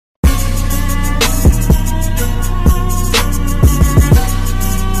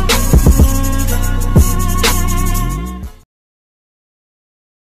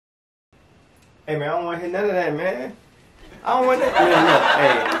Hey man, I don't want to hear none of that, man. I don't want that.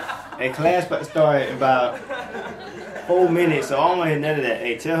 Man, look, hey, class about to start in about 4 minutes, so I don't want to hear none of that.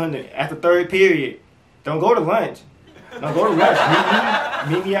 Hey, tell him that after third period, don't go to lunch. Don't go to lunch.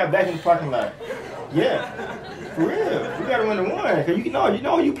 Meet me out back in the parking lot. Yeah, for real. We gotta run the one, cause you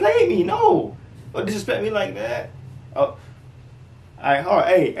know you played me. No, don't disrespect me like that. Oh, all right, hold on.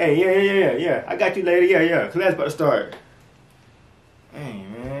 Hey, yeah. I got you later. Yeah. Class about to start. Hey,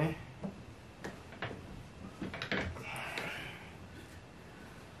 man.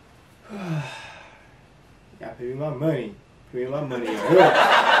 Y'all pay me my money. Pay me my money.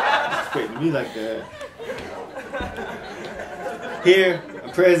 Disrespecting me like that. Here,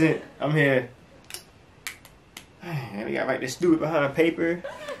 I'm present. I'm here. Man, we gotta write this stupid behind a paper.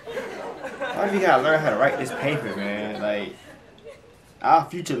 Why do we gotta learn how to write this paper, man? Like, our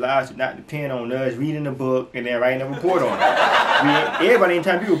future lives should not depend on us reading a book and then writing a report on it. Everybody ain't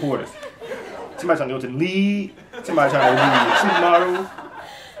trying to be reporters. Somebody trying to go to the league. Somebody trying to be a supermodel.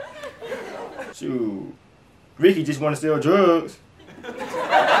 Shoot. Ricky just want to sell drugs.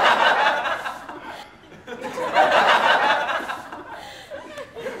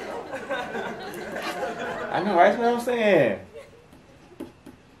 I know, right? That's what I'm saying.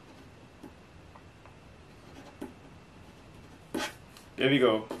 There we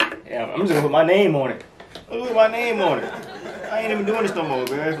go. Yeah, I'm just gonna put my name on it. I'm gonna put my name on it. I ain't even doing this no more,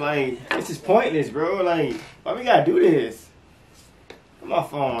 bro. It's like, this is pointless, bro. Like, why we gotta do this? Get my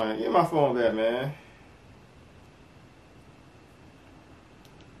phone. Get my phone back, man.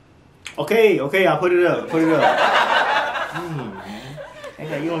 Okay, I'll put it up. Put it up. Man.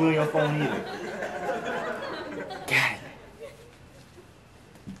 Ain't like you don't be on your phone either. Got it.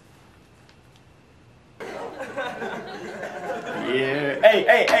 Yeah.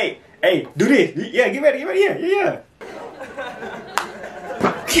 Hey, do this. Yeah, get ready. Yeah.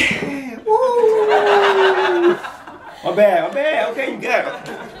 Woo! My bad. Okay, you got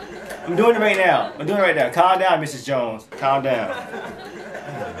it. I'm doing it right now. Calm down, Mrs. Jones. Calm down.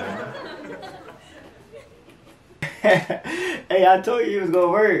 Hey, I told you it was gonna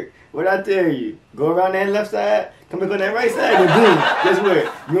work. What'd I tell you? Go around that left side, come back on that right side, and boom. Guess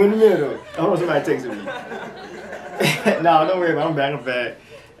what? You're in the middle. Hold on, somebody texting me. No, don't worry about it. I'm back.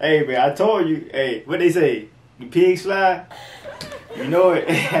 Hey, man, I told you. Hey, what they say? The pigs fly? You know it.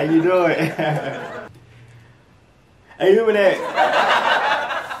 You know it. Hey, remember that?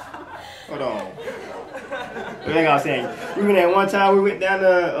 Hold on. What I was saying? Remember that one time we went down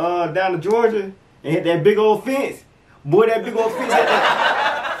to Georgia and hit that big old fence? Boy, that big old fence hit that.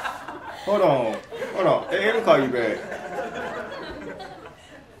 Hold on. Hey, let me call you back.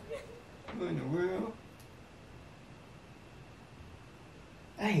 What in the world?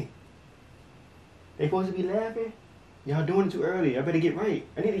 Hey, they supposed to be laughing? Y'all doing it too early. I better get right.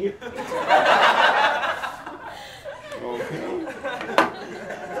 I need to get. Okay.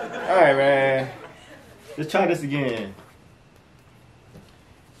 Alright, man. Let's try this again.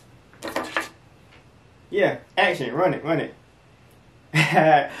 Yeah, action. Run it.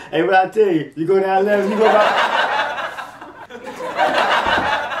 Hey, what I tell you? You go down left, you go right.